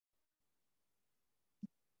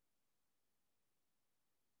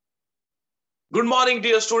Good morning,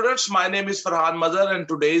 dear students. My name is Ferhan Mazher, and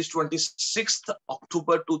today is 26th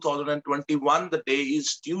October 2021. The day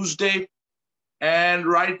is Tuesday, and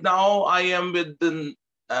right now I am with the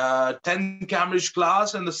 10 Cambridge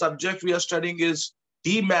class, and the subject we are studying is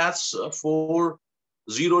D Maths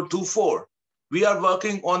 4024. We are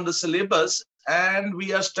working on the syllabus, and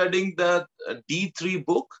we are studying the D3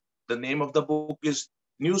 book. The name of the book is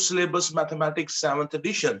New Syllabus Mathematics 7th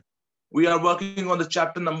edition. We are working on the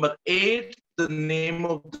chapter number 8. The name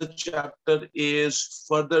of the chapter is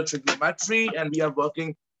Further Trigonometry, and we are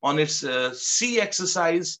working on its C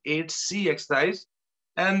exercise, 8C exercise,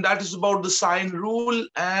 and that is about the sine rule.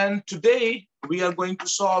 And today we are going to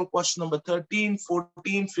solve question number 13,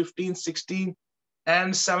 14, 15, 16,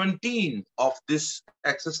 and 17 of this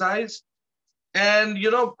exercise. And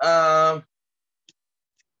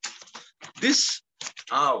this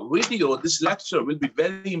video, this lecture will be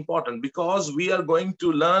very important because we are going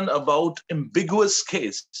to learn about ambiguous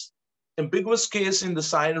case in the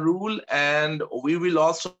sine rule, and we will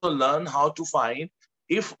also learn how to find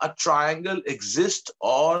if a triangle exists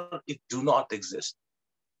or it do not exist.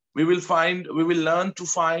 We will learn to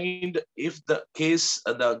find if the case,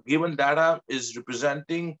 the given data is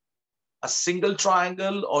representing a single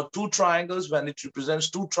triangle or two triangles. When it represents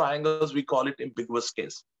two triangles, we call it ambiguous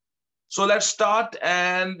case. So let's start,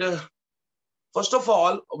 and first of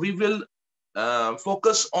all, we will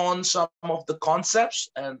focus on some of the concepts,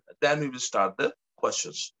 and then we will start the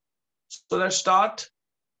questions. So let's start.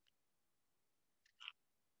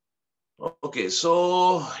 Okay,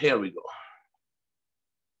 so here we go.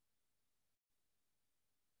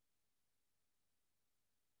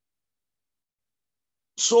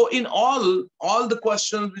 So in all the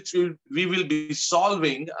questions which we will be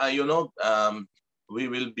solving, we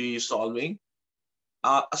will be solving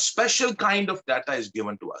a special kind of data is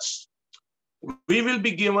given to us. We will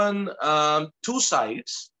be given two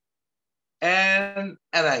sides and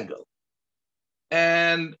an angle.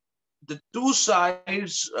 And the two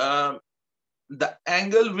sides, the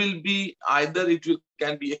angle will be either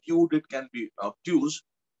can be acute, it can be obtuse,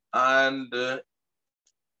 and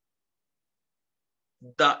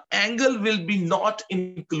the angle will be not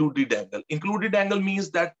included angle. Included angle means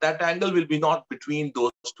that angle will be not between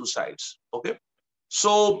those two sides. Okay,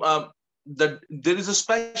 so there is a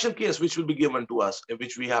special case which will be given to us,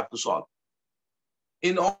 which we have to solve.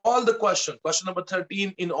 In all the question number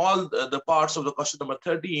 13, in all the parts of the question number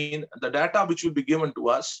 13, the data which will be given to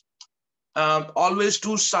us, always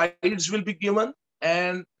two sides will be given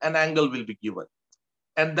and an angle will be given.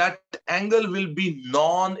 And that angle will be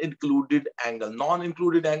non-included angle.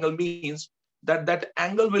 Non-included angle means that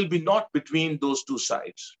angle will be not between those two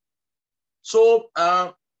sides. So,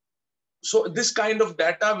 so this kind of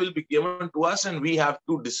data will be given to us, and we have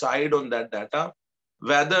to decide on that data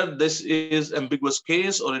whether this is ambiguous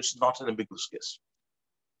case or it's not an ambiguous case.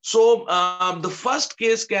 So the first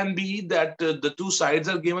case can be that the two sides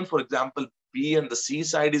are given. For example, B and the C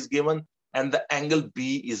side is given, and the angle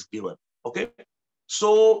B is given. Okay.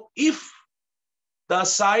 So if the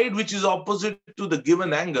side which is opposite to the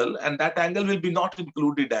given angle, and that angle will be not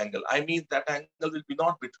included angle, I mean that angle will be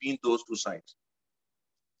not between those two sides.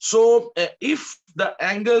 So if the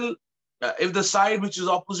angle, if the side which is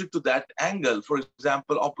opposite to that angle, for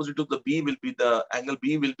example, opposite to the B will be the angle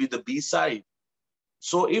B will be the B side.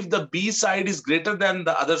 So if the B side is greater than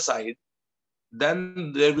the other side,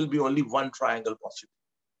 then there will be only one triangle possible.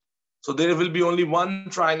 So there will be only one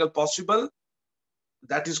triangle possible.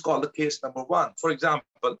 That is called the case number one. For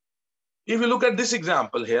example, if you look at this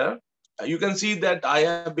example here, you can see that I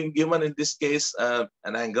have been given in this case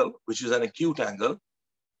an angle, which is an acute angle.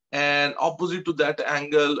 And opposite to that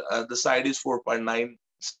angle, the side is 4.9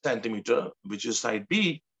 centimeter, which is side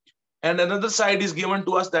B. And another side is given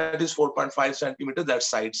to us that is 4.5 centimeter, that's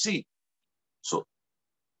side C. So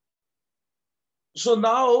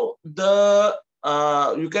now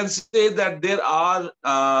you can say that there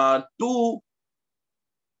are two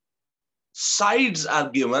sides are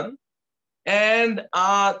given, and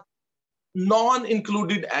a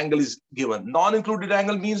non-included angle is given. Non-included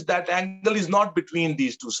angle means that angle is not between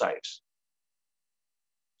these two sides.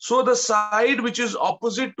 So the side which is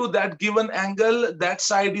opposite to that given angle, that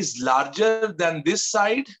side is larger than this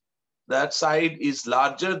side. That side is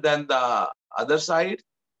larger than the other side.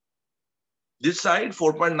 This side,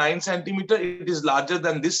 4.9 centimeter, it is larger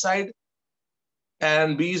than this side.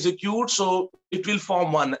 And B is acute, so it will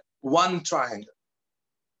form one triangle.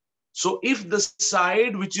 So if the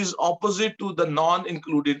side which is opposite to the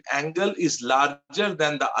non-included angle is larger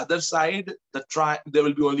than the other side, there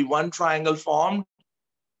will be only one triangle formed.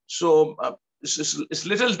 So it's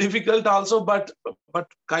little difficult also, but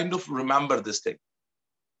kind of remember this thing.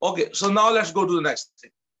 Okay, so now let's go to the next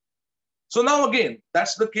thing. So now again,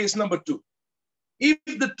 that's the case number 2. If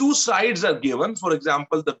the two sides are given, for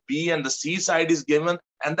example, the B and the C side is given,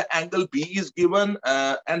 and the angle B is given,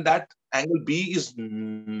 and that angle B is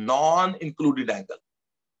non-included angle,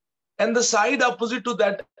 and the side opposite to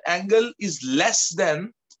that angle is less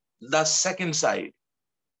than the second side.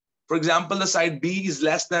 For example, the side B is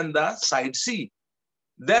less than the side C.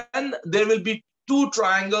 Then there will be two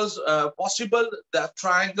triangles possible. The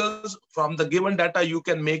triangles from the given data, you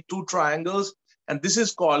can make two triangles, and this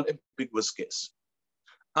is called ambiguous case.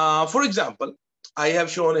 For example, I have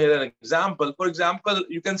shown here an example. For example,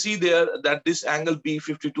 you can see there that this angle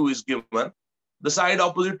B52 is given. The side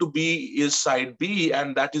opposite to B is side B,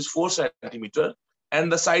 and that is 4 centimeter. And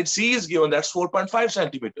the side C is given, that's 4.5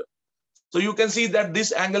 centimeter. So you can see that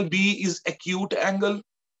this angle B is acute angle.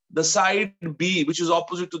 The side B, which is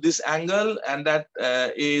opposite to this angle, and that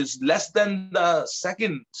is less than the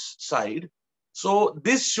second side. So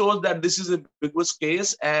this shows that this is an ambiguous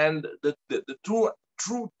case, and the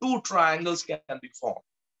two triangles can be formed.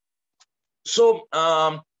 So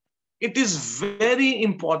it is very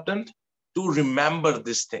important to remember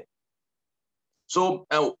this thing. So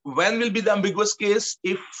when will be the ambiguous case?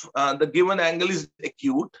 If the given angle is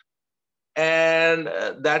acute, and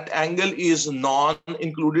that angle is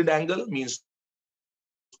non-included angle, means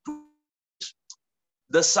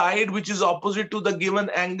the side which is opposite to the given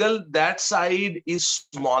angle, that side is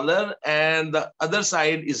smaller and the other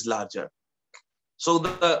side is larger. So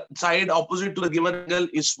the side opposite to the given angle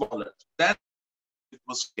is smaller. That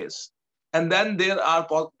was case. And then there are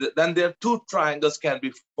two triangles can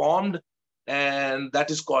be formed, and that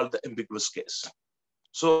is called the ambiguous case.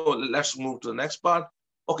 So let's move to the next part.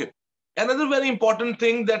 Okay. Another very important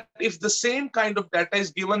thing, that if the same kind of data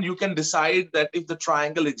is given, you can decide that if the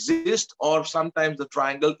triangle exists, or sometimes the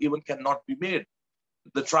triangle even cannot be made.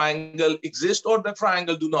 The triangle exists or the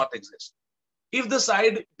triangle do not exist. If the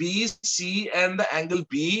side B, C, and the angle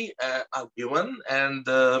B are given, and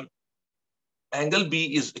the angle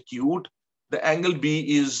B is acute, the angle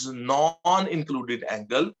B is non-included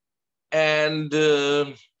angle, and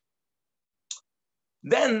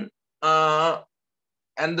then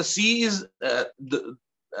and the C is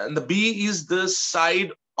and the B is the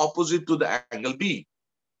side opposite to the angle B.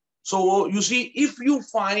 So you see, if you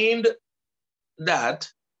find that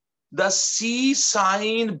the C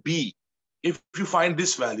sine B, if you find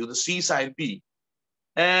this value, the C sine B,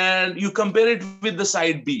 and you compare it with the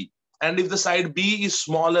side B, and if the side B is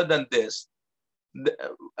smaller than this, then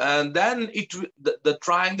the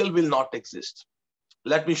triangle will not exist.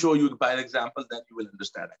 Let me show you by an example, then you will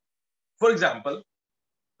understand it. For example,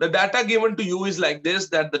 the data given to you is like this,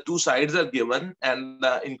 that the two sides are given and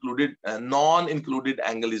the non-included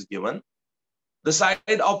angle is given. The side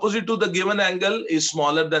opposite to the given angle is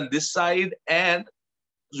smaller than this side, and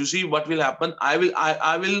you see what will happen. I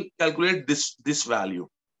will calculate this value.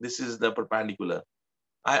 This is the perpendicular.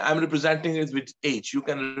 I'm representing it with H. You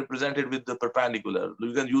can represent it with the perpendicular.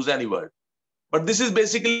 You can use any word. But this is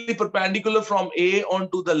basically perpendicular from A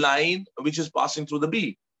onto the line which is passing through the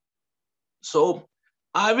B. So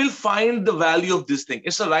I will find the value of this thing.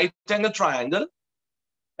 It's a right angle triangle,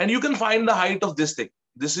 and you can find the height of this thing.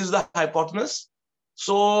 This is the hypotenuse.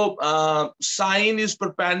 So sine is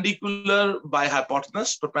perpendicular by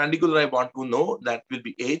hypotenuse. Perpendicular, I want to know, that will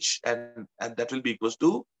be H, and that will be equals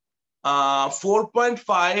to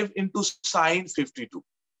 4.5 into sine 52.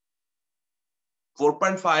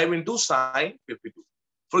 4.5 into sine 52.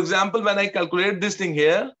 For example, when I calculate this thing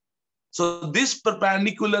here, so this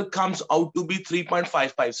perpendicular comes out to be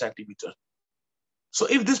 3.55 centimeter. So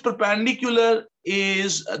if this perpendicular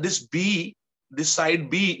is this B, this side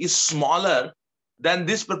B is smaller than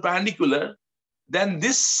this perpendicular, then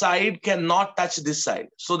this side cannot touch this side.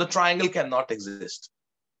 So the triangle cannot exist.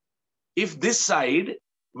 If this side,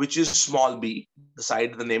 which is small b,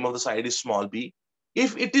 the name of the side is small b,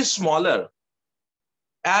 if it is smaller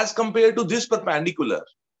as compared to this perpendicular,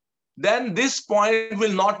 then this point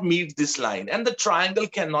will not meet this line and the triangle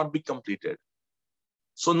cannot be completed.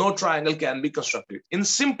 So no triangle can be constructed. In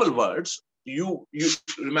simple words, you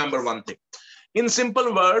remember one thing. In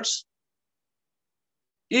simple words,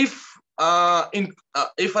 if a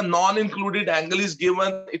non-included angle is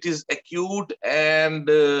given, it is acute, and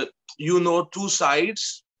two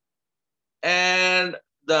sides, and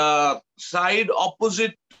the side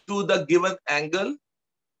opposite to the given angle,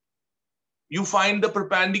 you find the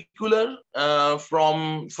perpendicular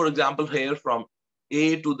from, for example, here from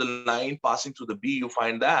A to the line passing through the B, you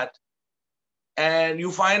find that. And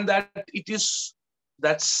you find that it is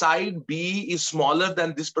that side B is smaller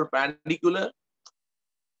than this perpendicular,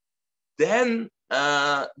 then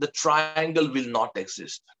the triangle will not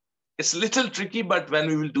exist. It's a little tricky, but when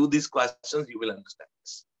we will do these questions, you will understand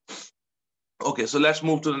this. Okay, so let's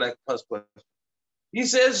move to the next first question. He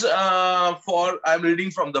says, I'm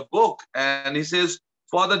reading from the book, and he says,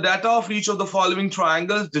 for the data of each of the following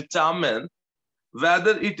triangles, determine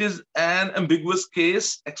whether it is an ambiguous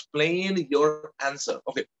case. Explain your answer.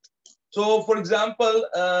 Okay. So, for example,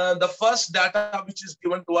 the first data which is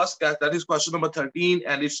given to us, that is question number 13,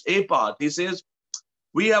 and it's A part. He says,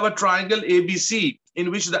 we have a triangle ABC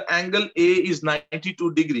in which the angle A is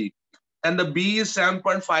 92 degree and the B is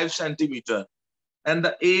 7.5 centimeter and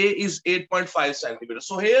the A is 8.5 centimeter.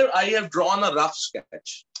 So here I have drawn a rough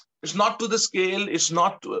sketch. It's not to the scale. It's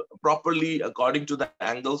not properly according to the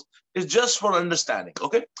angles. It's just for understanding.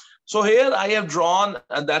 Okay. So here I have drawn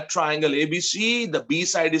that triangle ABC. The B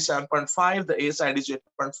side is 7.5. The A side is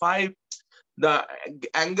 8.5. The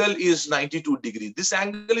angle is 92 degrees. This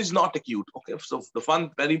angle is not acute. Okay. So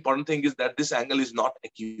the very important thing is that this angle is not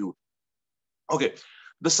acute. Okay.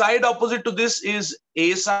 The side opposite to this is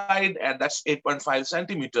A side, and that's 8.5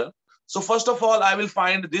 centimeter. So first of all, I will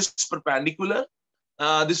find this perpendicular.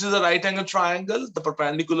 This is a right angle triangle, the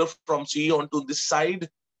perpendicular from C onto this side.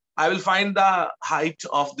 I will find the height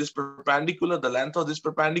of this perpendicular, the length of this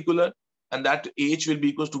perpendicular, and that H will be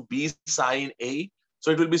equals to B sine A.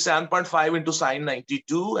 So it will be 7.5 into sine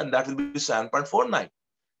 92, and that will be 7.49.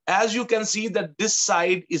 As you can see that this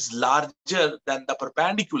side is larger than the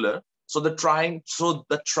perpendicular, so the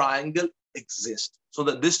triangle exists, so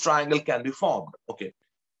that this triangle can be formed. Okay,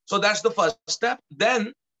 so that's the first step.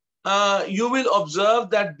 Then you will observe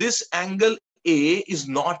that this angle A is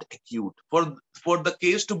not acute. For the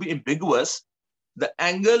case to be ambiguous, the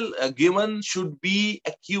angle given should be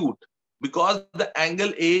acute, because the angle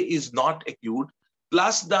A is not acute,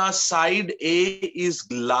 plus the side A is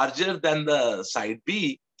larger than the side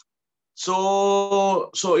B.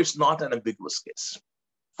 So it's not an ambiguous case.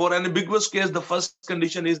 For an ambiguous case, the first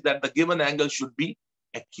condition is that the given angle should be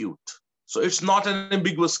acute. So it's not an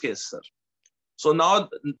ambiguous case, sir. So now,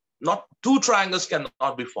 not two triangles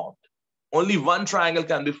cannot be formed. Only one triangle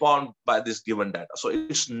can be formed by this given data. So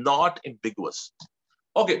it's not ambiguous.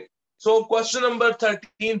 Okay, so question number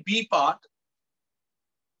 13, B part.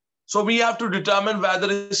 So we have to determine whether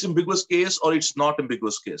it's ambiguous case or it's not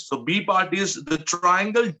ambiguous case. So B part is the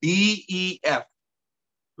triangle DEF,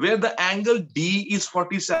 where the angle D is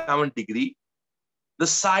 47 degree, the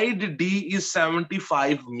side D is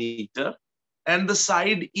 75 meter, and the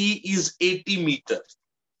side E is 80 meters.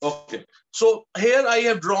 Okay, so here I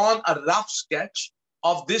have drawn a rough sketch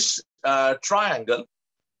of this triangle,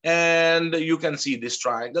 and you can see this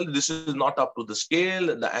triangle. This is not up to the scale.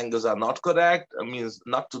 The angles are not correct. It means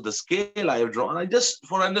not to the scale I have drawn. I just,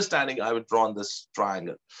 for understanding, I have drawn this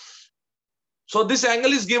triangle. So this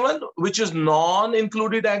angle is given, which is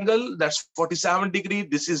non-included angle. That's 47 degree.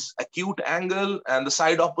 This is acute angle, and the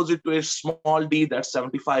side opposite to it, small d, that's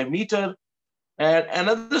 75 meter. And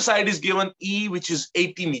another side is given E, which is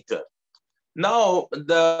 80 meter. Now,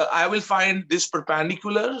 I will find this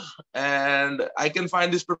perpendicular, and I can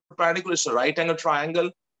find this perpendicular. It's a right angle triangle.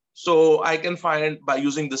 So I can find by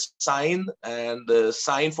using the sine, and the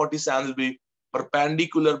sine 47 will be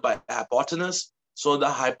perpendicular by hypotenuse. So the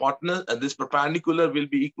hypotenuse, and this perpendicular will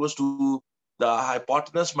be equals to the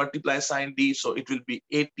hypotenuse multiply sine d. So it will be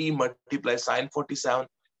 80 multiply sine 47,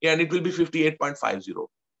 and it will be 58.50.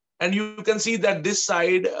 And you can see that this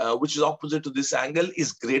side, which is opposite to this angle,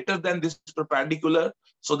 is greater than this perpendicular.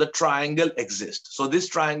 So the triangle exists. So this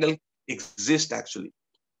triangle exists actually.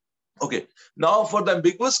 Okay. Now for the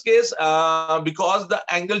ambiguous case, because the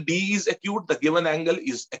angle D is acute, the given angle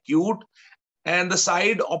is acute, and the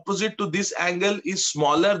side opposite to this angle is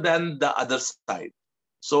smaller than the other side.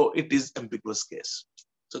 So it is ambiguous case.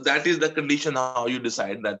 So that is the condition how you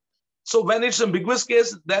decide that. So when it's ambiguous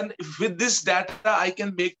case, then with this data, I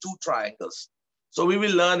can make two triangles. So we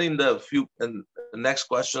will learn in the next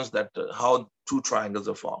questions that how two triangles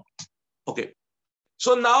are formed. Okay.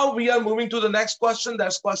 So now we are moving to the next question.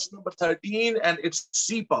 That's question number 13, and it's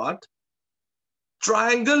C part.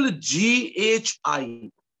 Triangle GHI,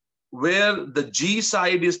 where the G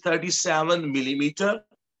side is 37 millimeter,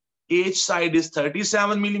 H side is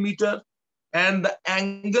 37 millimeter, and the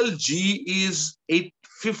angle G is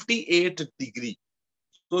 58 degree.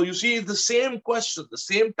 So you see the same question, the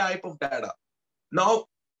same type of data. Now,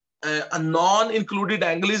 a non-included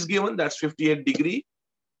angle is given, that's 58 degree.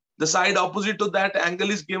 The side opposite to that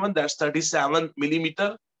angle is given, that's 37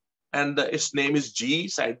 millimeter, and its name is G,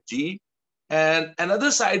 side G. And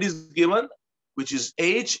another side is given, which is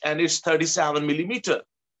H, and it's 37 millimeter.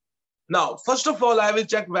 Now, first of all, I will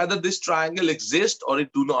check whether this triangle exists or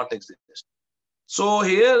it do not exist. So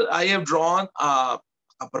here I have drawn a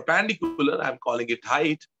perpendicular. I'm calling it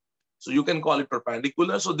height. So you can call it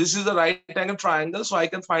perpendicular. So this is a right angle triangle. So I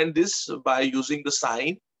can find this by using the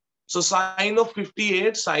sine. So sine of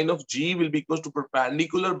 58, sine of G will be equal to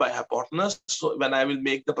perpendicular by hypotenuse. So when I will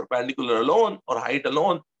make the perpendicular alone or height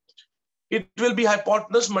alone, it will be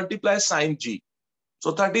hypotenuse multiply sine G.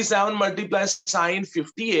 So 37 multiplies sine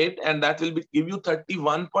 58, and that will give you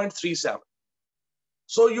 31.37.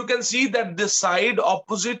 So you can see that the side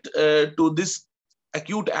opposite to this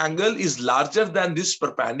acute angle is larger than this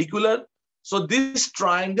perpendicular. So this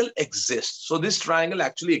triangle exists. So this triangle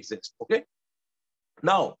actually exists. Okay.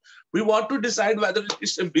 Now we want to decide whether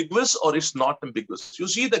it's ambiguous or it's not ambiguous. You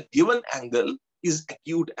see, the given angle is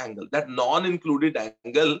acute angle. That non-included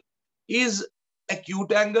angle is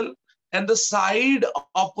acute angle, and the side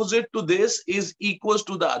opposite to this is equals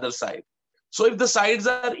to the other side. So if the sides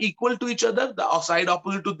are equal to each other, the side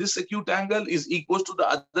opposite to this acute angle is equals to the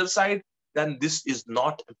other side, then this is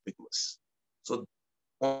not ambiguous. So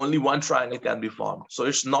only one triangle can be formed. So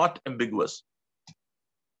it's not ambiguous.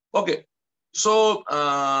 Okay. So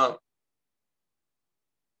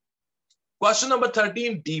question number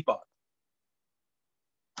 13, D part.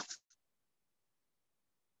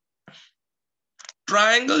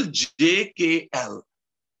 Triangle JKL,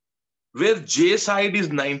 where J side is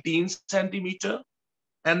 19 centimeter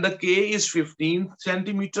and the K is 15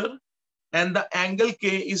 centimeter and the angle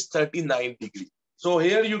K is 39 degree. So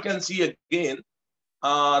here you can see again,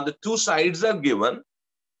 the two sides are given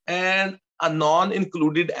and a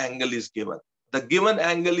non-included angle is given. The given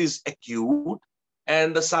angle is acute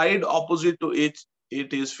and the side opposite to it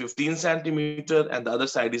is 15 centimeter and the other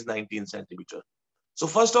side is 19 centimeter. So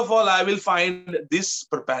first of all, I will find this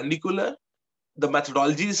perpendicular. The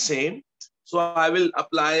methodology is same. So I will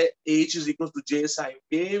apply H is equal to J sine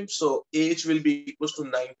K. So H will be equal to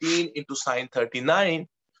 19 into sine 39.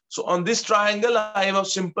 So on this triangle, I have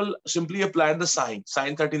simply applied the sine.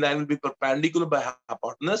 Sine 39 will be perpendicular by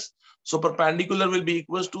hypotenuse. So perpendicular will be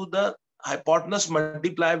equal to the hypotenuse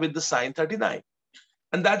multiplied with the sine 39.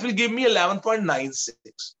 And that will give me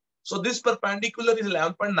 11.96. So this perpendicular is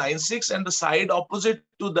 11.96 and the side opposite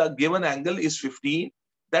to the given angle is 15.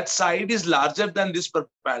 That side is larger than this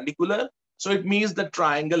perpendicular. So it means the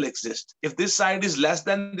triangle exists. If this side is less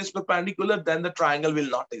than this perpendicular, then the triangle will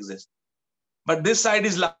not exist. But this side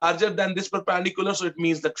is larger than this perpendicular, so it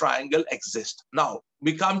means the triangle exists. Now,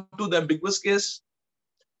 we come to the ambiguous case.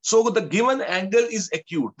 So the given angle is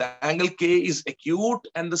acute. The angle K is acute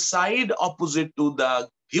and the side opposite to the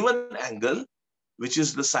given angle, which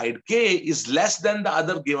is the side K, is less than the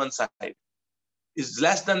other given side, is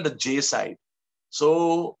less than the J side.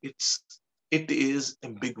 So it is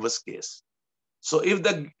ambiguous case. So if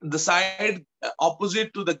the side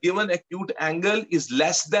opposite to the given acute angle is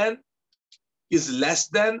less than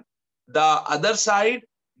the other side,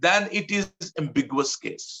 then it is ambiguous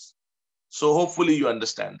case. So hopefully you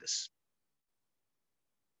understand this.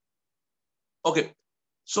 Okay.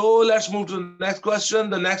 So let's move to the next question.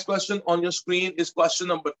 The next question on your screen is question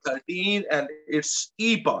number 13 and it's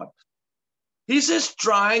E part. He says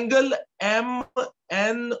triangle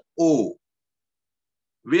MNO,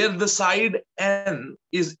 where the side N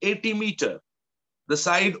is 80 meter, the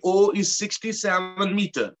side O is 67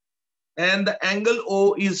 meter, and the angle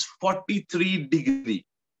O is 43 degree.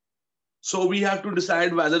 So we have to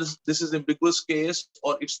decide whether this is ambiguous case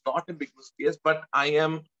or it's not ambiguous case, but I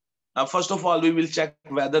am, first of all, we will check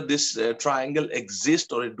whether this triangle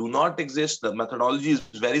exists or it do not exist. The methodology is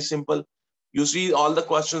very simple. You see all the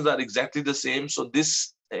questions are exactly the same. So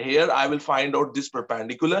this here, I will find out this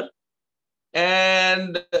perpendicular.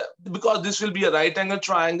 And because this will be a right angle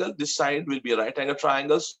triangle, this side will be a right angle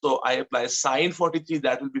triangle. So I apply sine 43,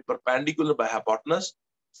 that will be perpendicular by hypotenuse.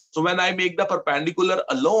 So when I make the perpendicular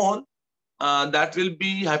alone, that will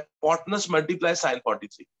be hypotenuse multiply sine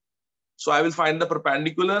 43. So I will find the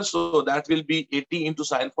perpendicular. So that will be 80 into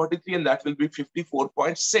sine 43 and that will be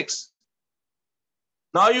 54.6.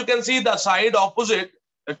 Now you can see the side opposite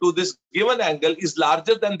to this given angle is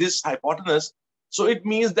larger than this hypotenuse. So it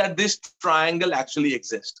means that this triangle actually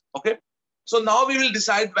exists. Okay. So now we will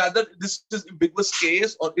decide whether this is ambiguous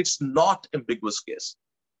case or it's not ambiguous case.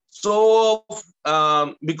 So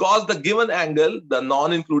because the given angle, the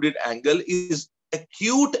non-included angle is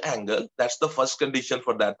acute angle, that's the first condition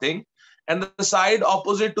for that thing. And the side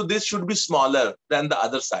opposite to this should be smaller than the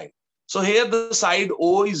other side. So here the side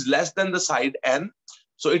O is less than the side N.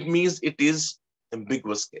 So it means it is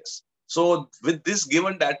ambiguous case. So with this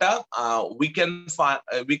given data, we can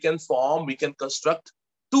construct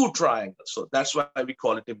two triangles. So that's why we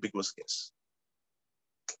call it ambiguous case.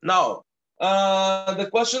 Now, the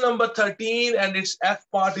question number 13 and its F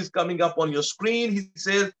part is coming up on your screen. He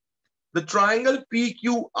says the triangle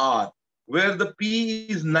PQR, where the P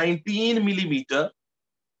is 19 millimeter,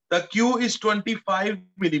 the Q is 25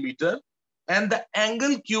 millimeter, and the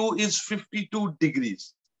angle Q is 52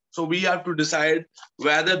 degrees. So we have to decide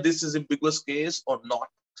whether this is ambiguous case or not.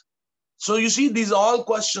 So you see, these all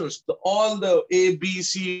questions, all the A, B,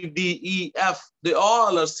 C, D, E, F, they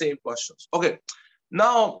all are same questions. Okay.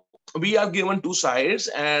 Now we are given two sides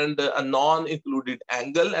and a non-included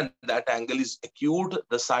angle, and that angle is acute.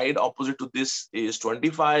 The side opposite to this is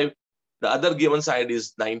 25. The other given side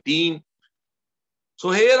is 19. So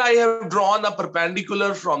here I have drawn a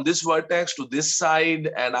perpendicular from this vertex to this side,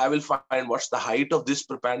 and I will find what's the height of this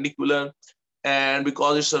perpendicular. And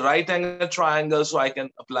because it's a right angle triangle, so I can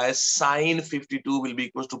apply sine 52 will be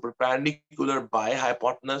equals to perpendicular by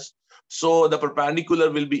hypotenuse. So the perpendicular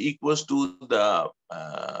will be equals to the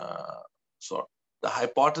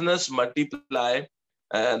hypotenuse multiply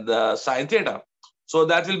the sine theta. So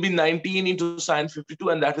that will be 19 into sine 52,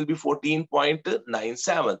 and that will be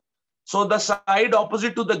 14.97. So the side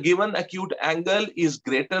opposite to the given acute angle is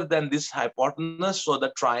greater than this hypotenuse, so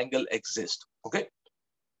the triangle exists. Okay.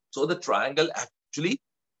 So the triangle actually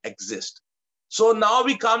exists. So now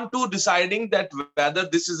we come to deciding that whether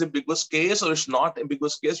this is ambiguous case or it's not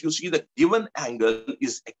ambiguous case. You see, the given angle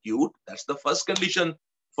is acute. That's the first condition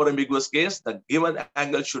for ambiguous case. The given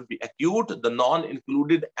angle should be acute. The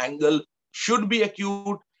non-included angle should be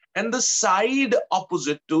acute. And the side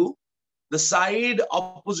opposite to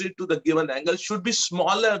the given angle should be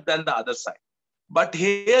smaller than the other side. But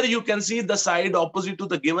here you can see the side opposite to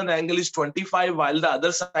the given angle is 25, while the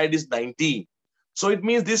other side is 19. So it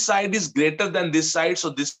means this side is greater than this side. So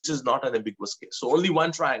this is not an ambiguous case. So only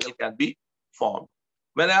one triangle can be formed.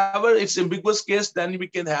 Whenever it's ambiguous case, then we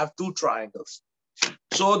can have two triangles.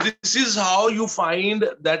 So this is how you find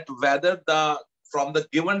that whether from the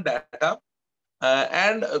given data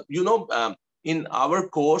in our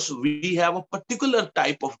course, we have a particular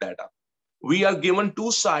type of data. We are given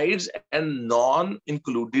two sides and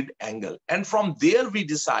non-included angle. And from there, we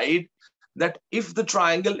decide that if the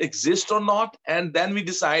triangle exists or not, and then we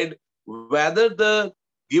decide whether the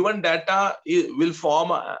given data will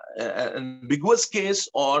form an ambiguous case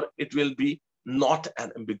or it will be not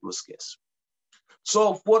an ambiguous case.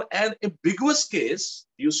 So for an ambiguous case,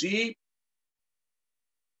 you see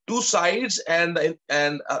two sides and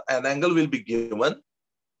an angle will be given.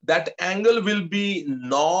 That angle will be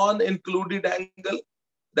non-included angle.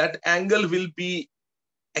 That angle will be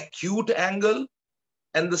acute angle.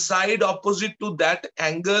 And the side opposite to that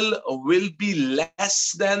angle will be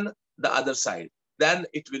less than the other side. Then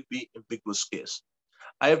it will be ambiguous case.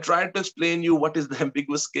 I have tried to explain you what is the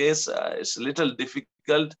ambiguous case. It's a little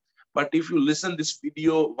difficult, but if you listen this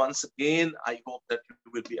video once again, I hope that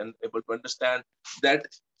you will be able to understand that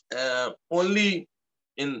only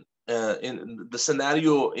in the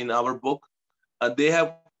scenario in our book, they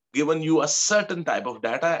have given you a certain type of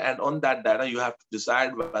data, and on that data, you have to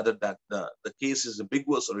decide whether that the case is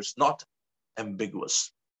ambiguous or it's not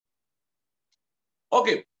ambiguous.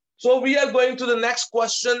 Okay, so we are going to the next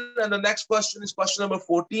question, and the next question is question number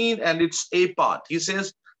 14, and it's A part. He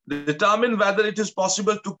says, determine whether it is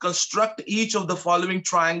possible to construct each of the following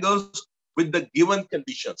triangles with the given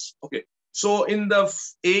conditions. Okay, so in the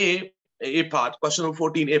A part, question number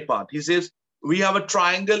 14, A part, he says, we have a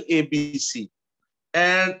triangle ABC,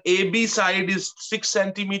 and AB side is 6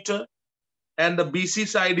 centimeter, and the BC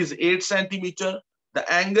side is 8 centimeter. The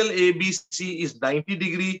angle ABC is 90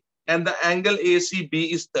 degree, and the angle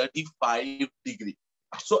ACB is 35 degree.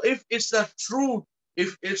 So if it's a true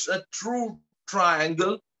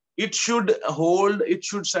triangle, it should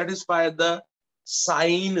satisfy the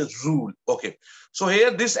sine rule. Okay. So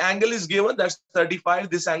here this angle is given, that's 35.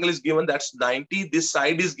 This angle is given, that's 90. This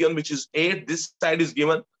side is given, which is 8. This side is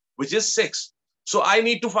given, which is 6. So I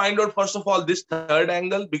need to find out, first of all, this third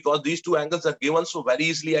angle, because these two angles are given. So very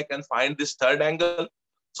easily I can find this third angle.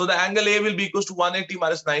 So the angle A will be equals to 180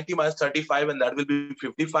 minus 90 minus 35, and that will be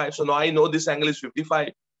 55. So now I know this angle is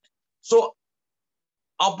 55. So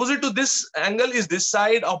opposite to this angle is this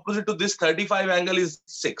side. Opposite to this 35 angle is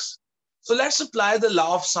 6. So let's apply the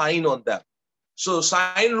law of sine on them. So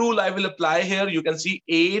sine rule I will apply here. You can see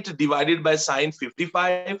 8 divided by sine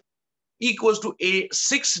 55 equals to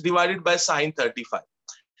 6 divided by sine 35.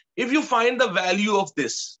 If you find the value of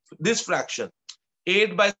this fraction,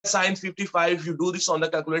 8 by sine 55, if you do this on the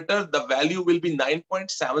calculator, the value will be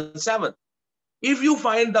 9.77. If you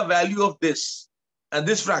find the value of this,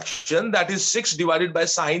 this fraction, that is 6 divided by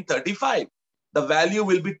sine 35, the value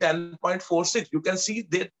will be 10.46. You can see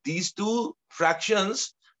that these two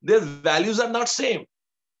fractions, their values are not same.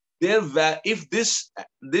 If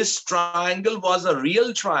this triangle was a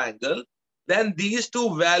real triangle, then these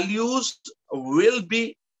two values will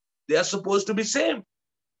be, they are supposed to be same,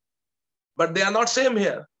 but they are not same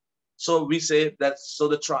here. So we say that, so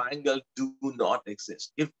the triangle do not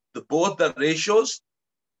exist. If both the ratios,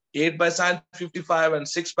 8 by sine 55 and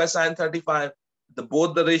 6 by sine 35,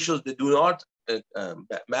 both the ratios, they do not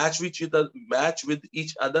match with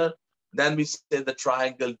each other, then we say the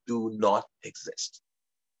triangle do not exist.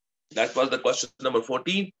 That was the question number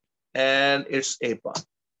 14, and it's A part.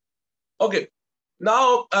 Okay,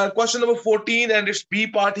 now question number 14 and its B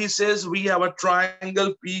part. He says we have a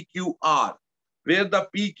triangle PQR, where the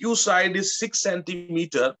PQ side is 6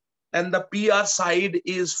 centimeter and the PR side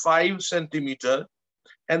is 5 centimeter,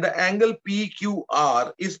 and the angle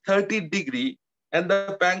PQR is 30 degree, and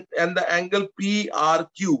the angle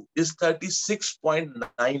PRQ is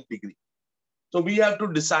 36.9 degree. So we have to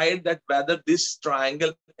decide that whether this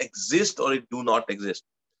triangle exists or it do not exist.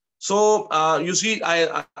 So you see,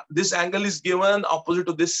 this angle is given opposite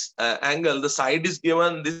to this angle. The side is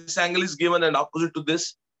given. This angle is given, and opposite to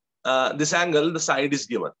this angle, the side is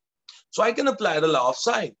given. So I can apply the law of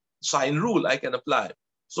sine rule. I can apply.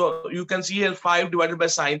 So you can see here 5 divided by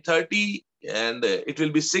sine 30, and it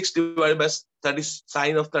will be 6 divided by 30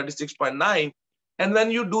 sine of 36.9. And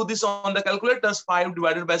when you do this on the calculators, 5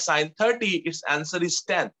 divided by sine 30, its answer is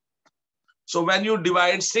 10. So when you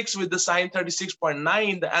divide 6 with the sine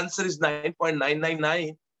 36.9, the answer is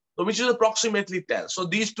 9.999, so which is approximately 10. So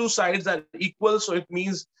these two sides are equal. So it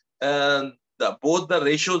means both the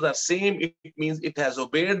ratios are same. It means it has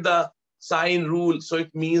obeyed the sine rule. So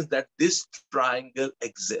it means that this triangle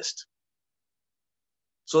exists.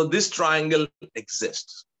 So this triangle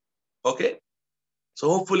exists. Okay. So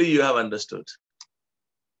hopefully you have understood.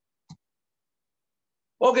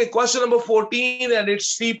 Okay, question number 14 and its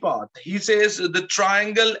C part. He says the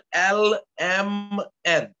triangle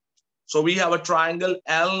LMN. So we have a triangle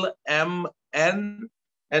LMN,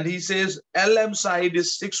 and he says LM side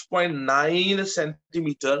is 6.9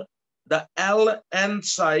 centimeter. The LN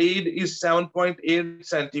side is 7.8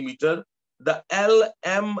 centimeter. The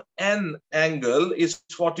LMN angle is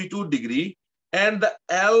 42 degree, and the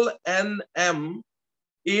LNM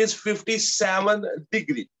is 57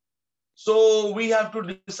 degree. So we have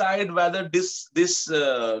to decide whether this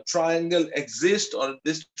triangle exists or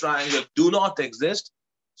this triangle do not exist.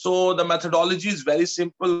 So the methodology is very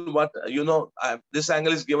simple. What this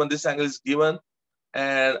angle is given, this angle is given,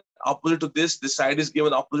 and opposite to this side is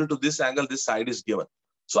given. Opposite to this angle, this side is given.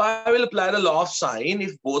 So I will apply the law of sine.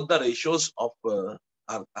 If both the ratios of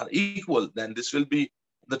are equal, then this will be,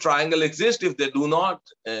 the triangle exists. If they do not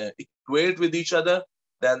equate with each other,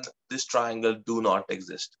 then this triangle do not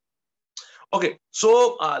exist. Okay,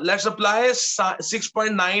 so let's apply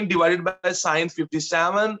 6.9 divided by sine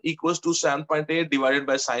 57 equals to 7.8 divided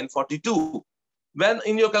by sine 42. When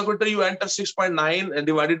in your calculator you enter 6.9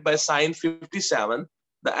 divided by sine 57,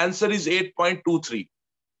 the answer is 8.23.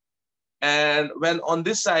 And when on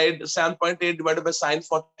this side, 7.8 divided by sine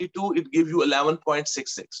 42, it gives you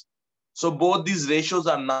 11.66. So both these ratios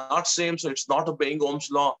are not same, so it's not obeying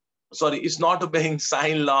Ohm's law. Sorry, it's not obeying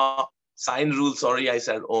sine rule. Sorry, I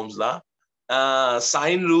said Ohm's law.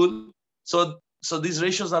 Sine rule. So these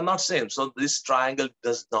ratios are not same. So this triangle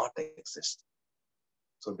does not exist.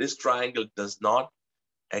 So this triangle does not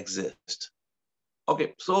exist.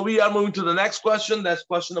 Okay, so we are moving to the next question. That's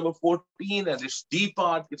question number 14, and it's D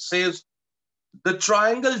part. It says the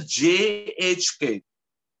triangle JHK.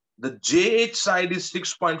 The JH side is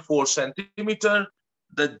 6.4 centimeter.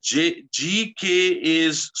 The GK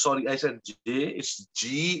is, sorry, I said J, it's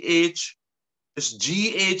GH, it's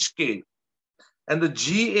GHK. And the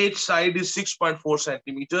GH side is 6.4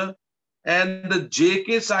 centimeter. And the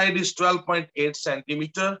JK side is 12.8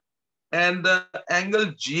 centimeter. And the angle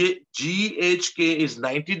GHK is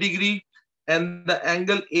 90 degree. And the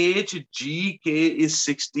angle HGK is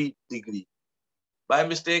 60 degree. By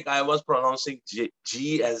mistake, I was pronouncing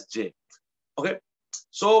G as J. Okay.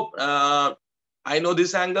 So I know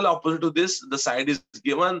this angle opposite to this, the side is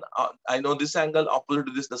given. I know this angle opposite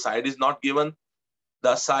to this, the side is not given.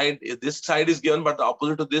 This side is given, but the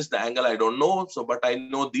opposite to this, the angle I don't know. So, but I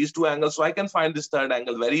know these two angles, so I can find this third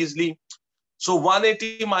angle very easily. So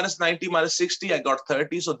 180 minus 90 minus 60, I got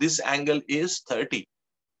 30. So this angle is 30.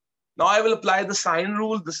 Now I will apply the sine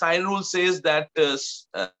rule. The sine rule says that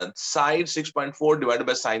sine 6.4 divided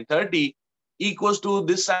by sine 30 equals to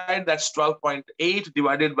this side, that's 12.8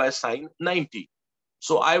 divided by sine 90.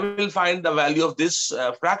 So I will find the value of this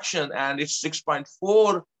fraction, and it's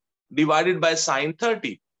 6.4 divided by sine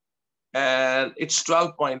 30. And it's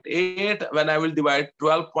 12.8. When I will divide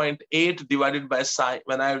 12.8 divided by sine,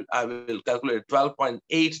 when I will calculate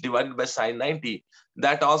 12.8 divided by sine 90,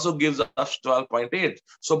 that also gives us 12.8.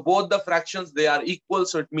 So both the fractions, they are equal.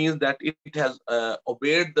 So it means that it has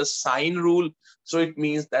obeyed the sine rule. So it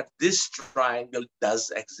means that this triangle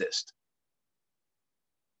does exist.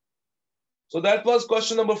 So that was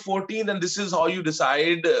question number 14. And this is how you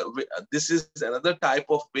decide. This is another type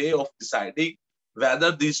of way of deciding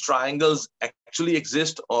whether these triangles actually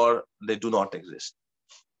exist or they do not exist.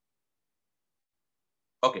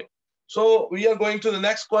 Okay, so we are going to the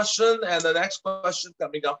next question, and the next question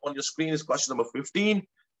coming up on your screen is question number 15.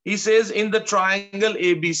 He says, in the triangle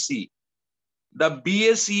ABC, the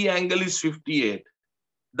BAC angle is 58,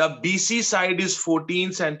 the BC side is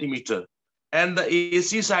 14 centimeter, and the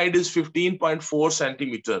AC side is 15.4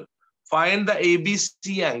 centimeter. Find the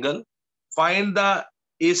ABC angle, find the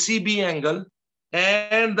ACB angle,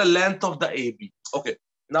 and the length of the AB. Okay,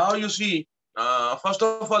 now you see, first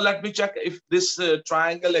of all, let me check if this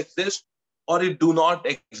triangle exists or it do not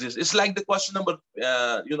exist. It's like the question number,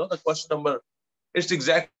 the question number, it's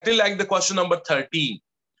exactly like the question number 13.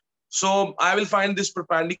 So I will find this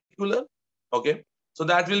perpendicular. Okay, so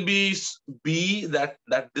that will be B, that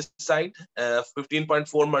this side,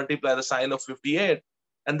 15.4 multiply the sine of 58,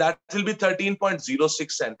 and that will be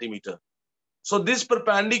 13.06 centimeter. So this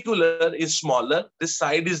perpendicular is smaller, this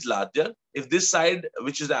side is larger. If this side,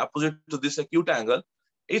 which is opposite to this acute angle,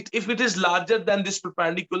 if it is larger than this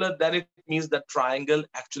perpendicular, then it means that triangle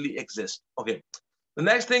actually exists. Okay. The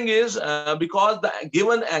next thing is, because the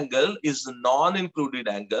given angle is a non-included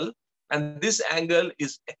angle, and this angle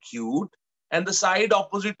is acute, and the side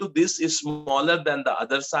opposite to this is smaller than the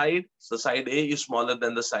other side, so side A is smaller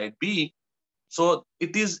than the side B, so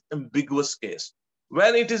it is ambiguous case.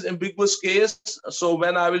 When it is ambiguous case, so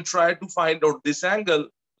when I will try to find out this angle,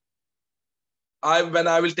 when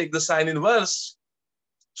I will take the sine inverse,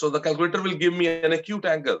 so the calculator will give me an acute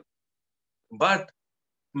angle. But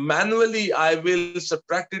manually, I will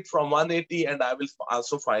subtract it from 180 and I will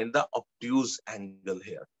also find the obtuse angle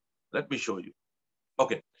here. Let me show you.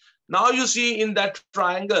 Okay. Now you see in that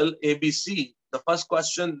triangle ABC, the first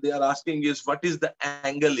question they are asking is, what is the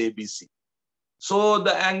angle ABC? So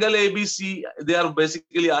the angle ABC, they are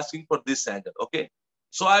basically asking for this angle, okay?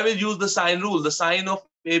 So I will use the sine rule. The sine of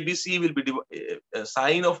ABC will be,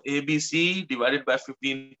 sine of ABC divided by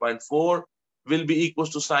 15.4 will be equals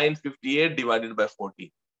to sine 58 divided by 14.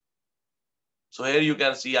 So here you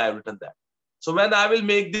can see I have written that. So when I will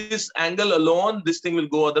make this angle alone, this thing will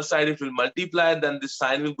go other side, it will multiply, then this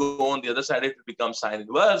sine will go on the other side, it will become sine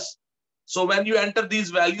inverse. So when you enter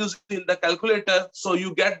these values in the calculator, so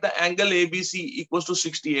you get the angle ABC equals to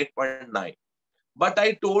 68.9. But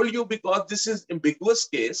I told you, because this is ambiguous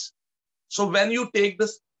case, so when you take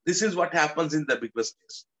this is what happens in the ambiguous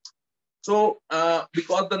case. So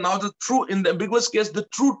because in the ambiguous case, the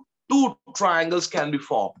two triangles can be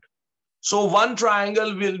formed. So one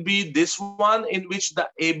triangle will be this one, in which the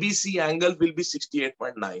ABC angle will be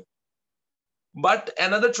 68.9. But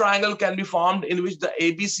another triangle can be formed in which the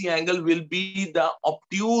ABC angle will be the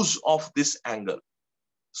obtuse of this angle.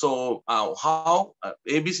 So how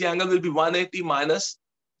ABC angle will be 180 minus,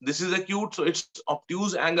 this is acute, so its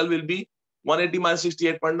obtuse angle will be 180 minus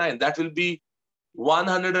 68.9. That will be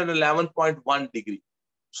 111.1 degree.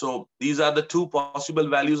 So these are the two possible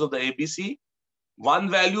values of the ABC. One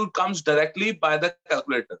value comes directly by the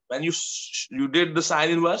calculator. When you did the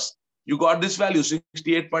sine inverse, you got this value,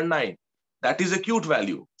 68.9. That is acute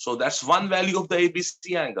value. So that's one value of the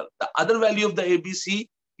ABC angle. The other value of the ABC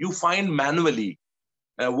you find manually.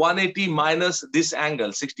 180 minus this angle,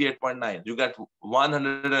 68.9. You get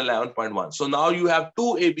 111.1. So now you have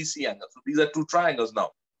two ABC angles. So these are two triangles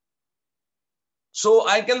now. So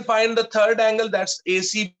I can find the third angle, that's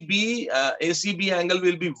ACB. ACB angle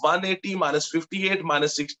will be 180 minus 58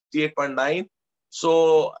 minus 68.9.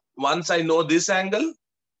 So once I know this angle,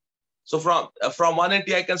 so from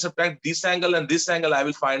 180, I can subtract this angle and this angle, I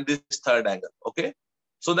will find this third angle, okay?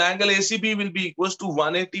 So the angle ACB will be equals to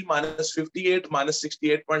 180 minus 58 minus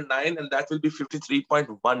 68.9, and that will be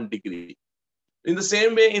 53.1 degree. In the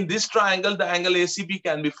same way, in this triangle, the angle ACB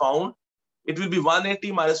can be found. It will be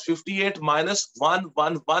 180 minus 58 minus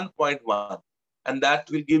 111.1, and that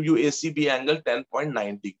will give you ACB angle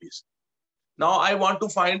 10.9 degrees. Now I want to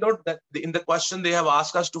find out that in the question, they have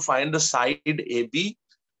asked us to find the side AB.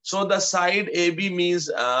 So the side AB means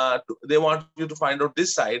they want you to find out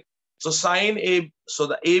this side. So so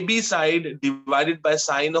the AB side divided by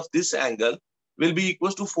sine of this angle will be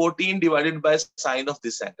equals to 14 divided by sine of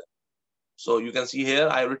this angle. So you can see here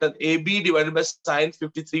I have written AB divided by sine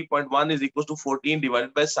 53.1 is equals to 14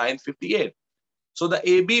 divided by sine 58. So the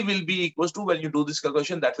AB will be equals to, when you do this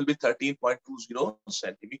calculation, that will be 13.20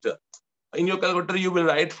 centimeter. In your calculator, you will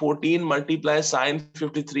write 14 multiply sine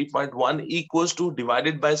 53.1 equals to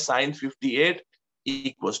divided by sine 58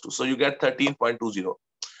 equals to. So you get 13.20.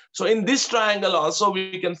 So in this triangle also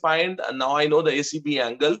we can find, now I know the ACB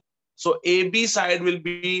angle. So AB side will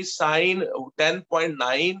be sine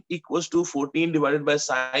 10.9 equals to 14 divided by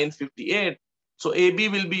sine 58. So AB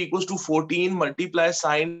will be equals to 14 multiply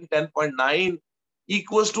sine 10.9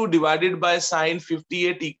 equals to divided by sine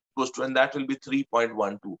 58 equals to, and that will be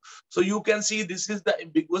 3.12. So you can see this is the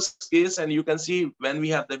ambiguous case, and you can see when we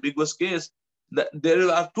have the ambiguous case, there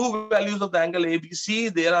are two values of the angle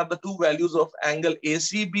ABC. There are the two values of angle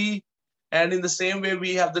ACB. And in the same way,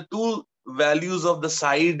 we have the two values of the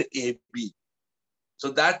side AB. So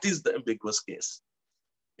that is the ambiguous case.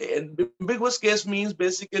 Ambiguous case means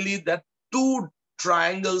basically that two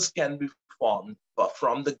triangles can be formed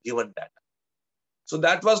from the given data. So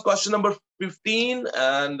that was question number 15.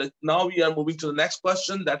 And now we are moving to the next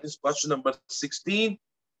question. That is question number 16.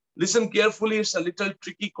 Listen carefully, it's a little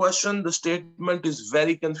tricky question. The statement is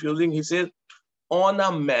very confusing. He says, on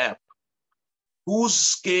a map whose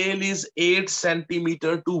scale is 8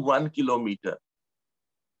 centimeter to 1 kilometer,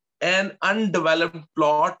 an undeveloped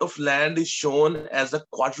plot of land is shown as a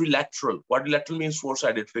quadrilateral. Quadrilateral means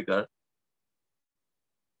four-sided figure.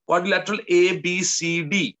 Quadrilateral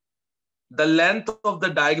ABCD. The length of the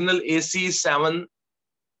diagonal AC is 7.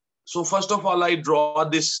 So first of all, I draw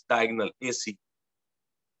this diagonal AC.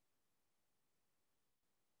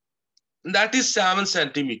 That is 7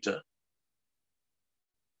 centimeter.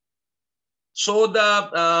 So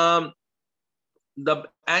the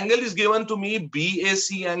angle is given to me,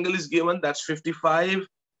 BAC angle is given, that's 55.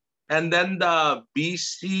 And then the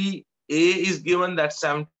BCA is given, that's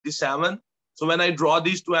 77. So when I draw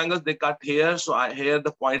these two angles, they cut here. So here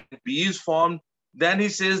the point B is formed. Then he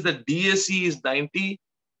says the DAC is 90.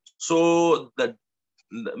 So the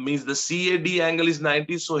means the CAD angle is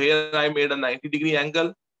 90. So here I made a 90-degree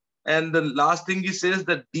angle. And the last thing he says,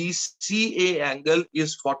 the DCA angle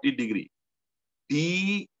is 40 degree.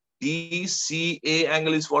 DCA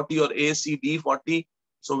angle is 40 or ACD 40.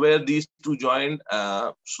 So where these two join,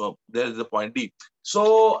 so there is the point D.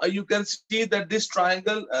 So you can see that this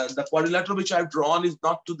triangle, the quadrilateral which I've drawn is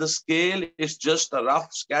not to the scale. It's just a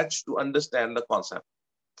rough sketch to understand the concept.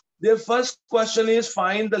 Their first question is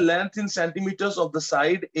find the length in centimeters of the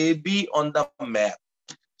side AB on the map.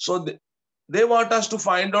 So they want us to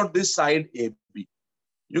find out this side AB.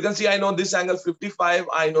 You can see I know this angle 55.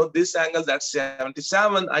 I know this angle, that's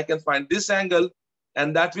 77. I can find this angle,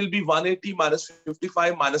 and that will be 180 minus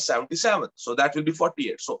 55 minus 77. So that will be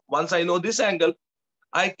 48. So once I know this angle,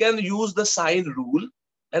 I can use the sine rule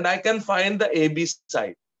and I can find the AB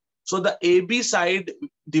side. So the AB side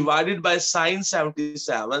divided by sine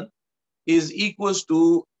 77 is equals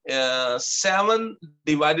to 7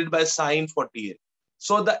 divided by sine 48.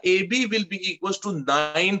 So the AB will be equals to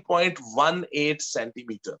 9.18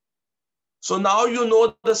 centimeter. So now you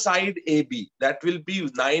know the side AB, that will be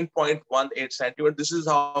 9.18 centimeter. This is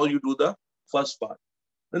how you do the first part.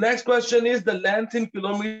 The next question is the length in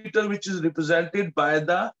kilometer, which is represented by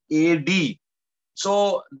the AD.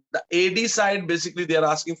 So the AD side, basically they are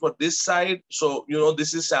asking for this side. So, you know,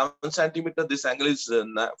 this is 7 centimeter. This angle is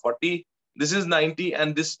 40. This is 90.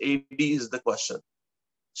 And this AD is the question.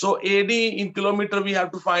 So AD in kilometer we have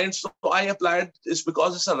to find. So I applied this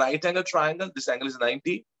because it's a right angle triangle. This angle is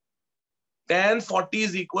 90. Tan 40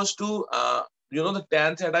 is equals to, the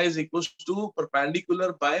tan theta is equals to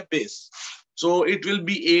perpendicular by base. So it will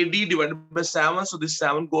be AD divided by 7. So this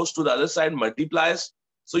 7 goes to the other side, multiplies.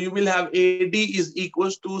 So you will have AD is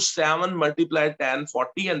equals to 7 multiplied tan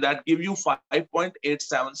 40, and that give you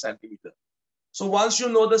 5.87 centimeter. So once you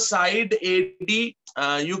know the side AD,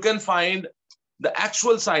 you can find the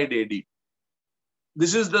actual side AD.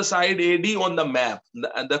 This is the side AD on the map.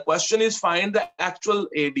 And the question is find the actual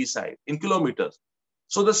AD side in kilometers.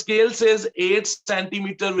 So the scale says 8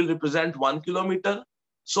 centimeter will represent 1 kilometer.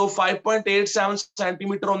 So 5.87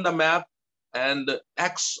 centimeter on the map and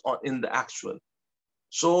X in the actual.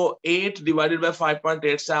 So 8 divided by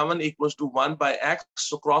 5.87 equals to 1 by X.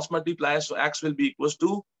 So cross multiply. So X will be equals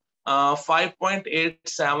to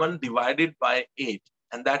 5.87 divided by 8.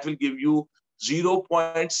 And that will give you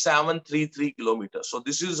 0.733 kilometers. So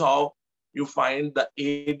this is how you find the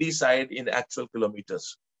AD side in actual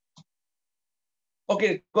kilometers.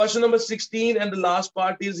 Okay, question number 16 and the last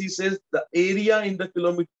part is, he says the area in the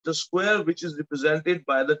kilometer square which is represented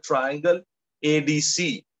by the triangle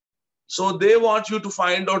ADC. So they want you to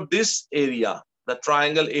find out this area, the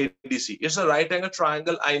triangle ADC. It's a right angle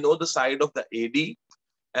triangle. I know the side of the AD,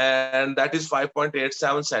 and that is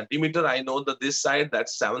 5.87 centimeter. I know that this side,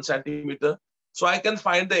 that's 7 centimeter. So I can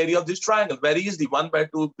find the area of this triangle very easily. 1 by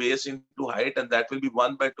 2 base into height, and that will be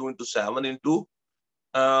 1 by 2 into 7 into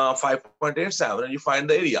 5.87, and you find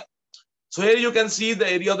the area. So here you can see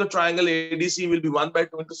the area of the triangle ADC will be 1 by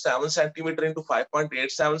 2 into 7 centimeter into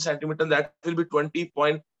 5.87 centimeter. That will be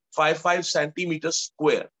 20.55 centimeters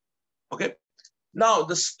square. Okay. Now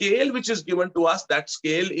the scale which is given to us, that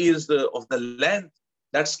scale is of the length.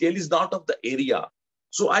 That scale is not of the area.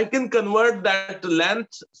 So I can convert that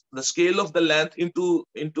length, the scale of the length into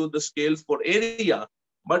the scale for area.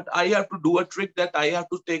 But I have to do a trick that I have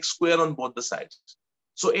to take square on both the sides.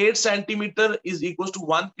 So 8 centimeter is equals to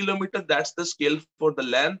 1 kilometer. That's the scale for the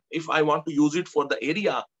length. If I want to use it for the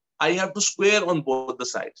area, I have to square on both the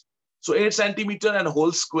sides. So 8 centimeter and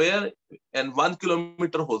whole square and 1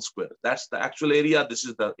 kilometer whole square. That's the actual area. This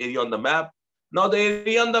is the area on the map. Now the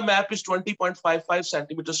area on the map is 20.55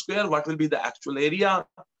 centimeters square. What will be the actual area?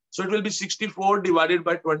 So it will be 64 divided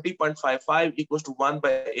by 20.55 equals to 1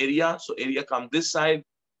 by area. So area comes this side.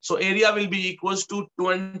 So area will be equals to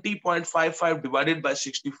 20.55 divided by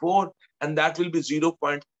 64, and that will be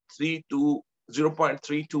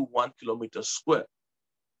 0.321 kilometers square.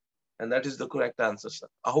 And that is the correct answer, sir.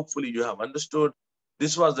 Hopefully you have understood.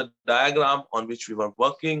 This was the diagram on which we were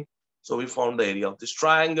working. So we found the area of this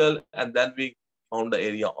triangle, and then we found the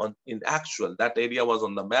area in actual. That area was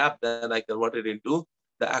on the map, then I converted into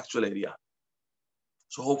the actual area.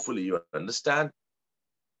 So hopefully you understand.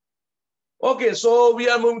 Okay, so we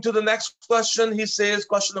are moving to the next question. He says,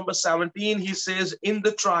 question number 17, he says, in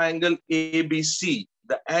the triangle ABC,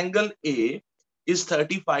 the angle A is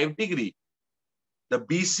 35 degree. The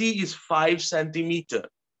BC is 5 centimeter.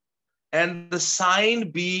 And the sine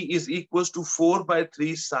B is equals to 4 by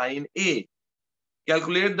 3 sine A.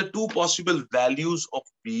 Calculate the two possible values of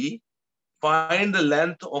B. Find the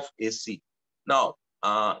length of AC. Now,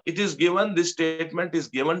 it is given, this statement is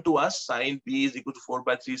given to us, sine B is equal to 4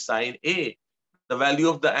 by 3 sine A. The value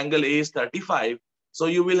of the angle A is 35. So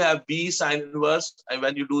you will have B sine inverse. And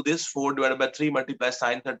when you do this, 4 divided by 3 multiply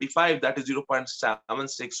sine 35, that is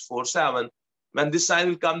 0.7647. When this sine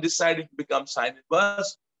will come this side, it becomes sine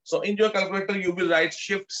inverse. So in your calculator, you will write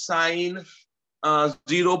shift sine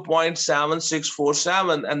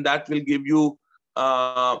 0.7647, and that will give you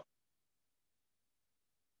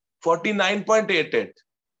 49.88,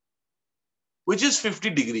 which is 50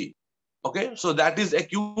 degree. Okay, so that is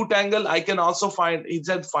acute angle. I can also find, he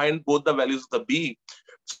said, find both the values of the B.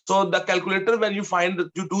 So the calculator, when you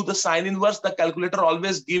you do the sine inverse, the calculator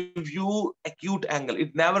always gives you acute angle.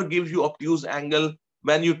 It never gives you obtuse angle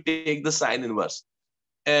when you take the sine inverse.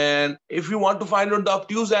 And if you want to find out the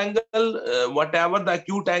obtuse angle, whatever the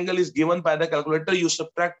acute angle is given by the calculator, you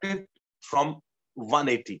subtract it from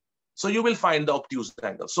 180. So you will find the obtuse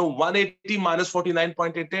angle. So 180 minus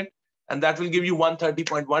 49.88, and that will give you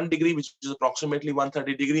 130.1 degree, which is approximately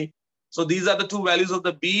 130 degree. So these are the two values of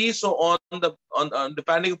the B. So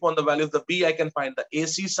depending upon the value of the B, I can find the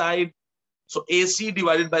AC side. So AC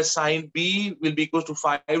divided by sine B will be equal to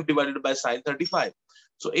 5 divided by sine 35.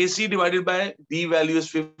 So AC divided by B value is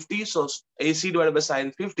 50. So AC divided by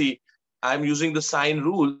sine 50, I'm using the sine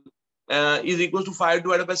rule, is equal to 5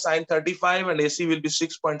 divided by sine 35, and AC will be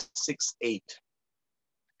 6.68.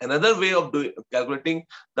 Another way of calculating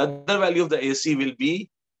the other value of the AC will be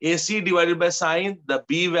AC divided by sine. The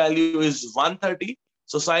B value is 130.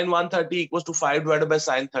 So sine 130 equals to 5 divided by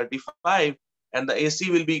sine 35. And the AC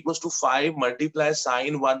will be equals to 5 multiply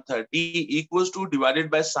sine 130 equals to divided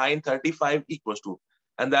by sine 35 equals to.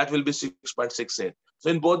 And that will be 6.68. So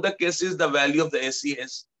in both the cases, the value of the AC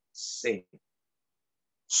is same.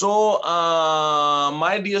 So,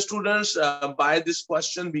 my dear students, by this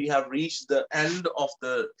question, we have reached the end of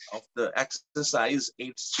the exercise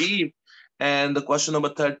 8C, and the question number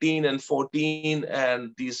 13 and 14,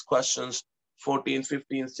 and these questions 14,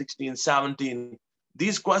 15, 16, 17.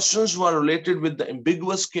 These questions were related with the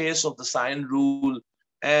ambiguous case of the sine rule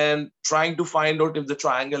and trying to find out if the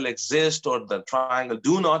triangle exists or the triangle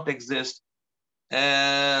do not exist.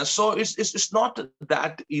 So it's not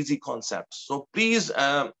that easy concept. So please,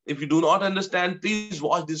 if you do not understand, please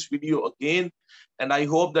watch this video again. And I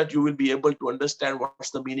hope that you will be able to understand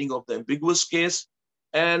what's the meaning of the ambiguous case.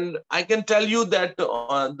 And I can tell you that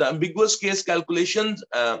the ambiguous case calculations,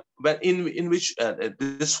 in which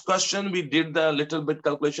this question, we did the little bit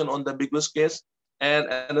calculation on the ambiguous case. And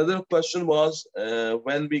another question was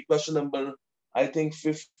when we question number, I think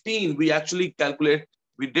 15, we actually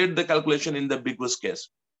we did the calculation in the ambiguous case.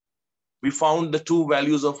 We found the two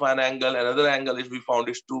values of an angle, another angle is we found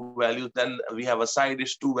its two values, then we have a side,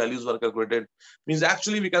 its two values were calculated. Means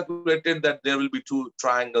actually we calculated that there will be two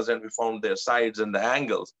triangles and we found their sides and the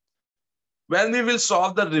angles. When we will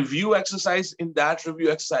solve the review exercise, in that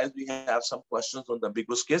review exercise, we have some questions on the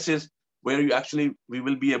ambiguous cases where we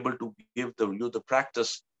will be able to give you the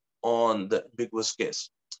practice on the ambiguous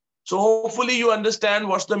case. So hopefully you understand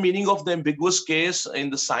what's the meaning of the ambiguous case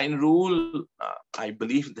in the sine rule. I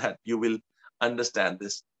believe that you will understand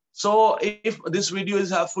this. So if this video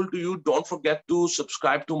is helpful to you, don't forget to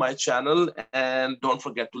subscribe to my channel and don't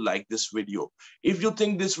forget to like this video. If you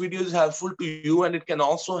think this video is helpful to you and it can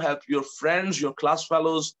also help your friends, your class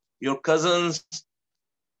fellows, your cousins,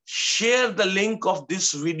 share the link of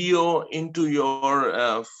this video into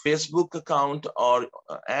your Facebook account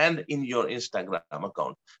and in your Instagram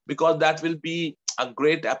account, because that will be a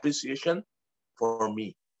great appreciation for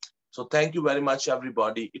me. So thank you very much,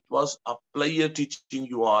 everybody. It was a pleasure teaching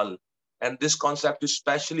you all. And this concept is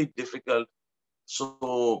especially difficult.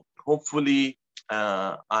 So hopefully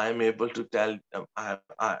I am able to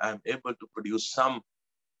I'm able to produce some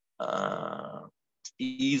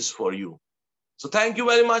ease for you. So thank you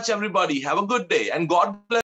very much, everybody. Have a good day and God bless.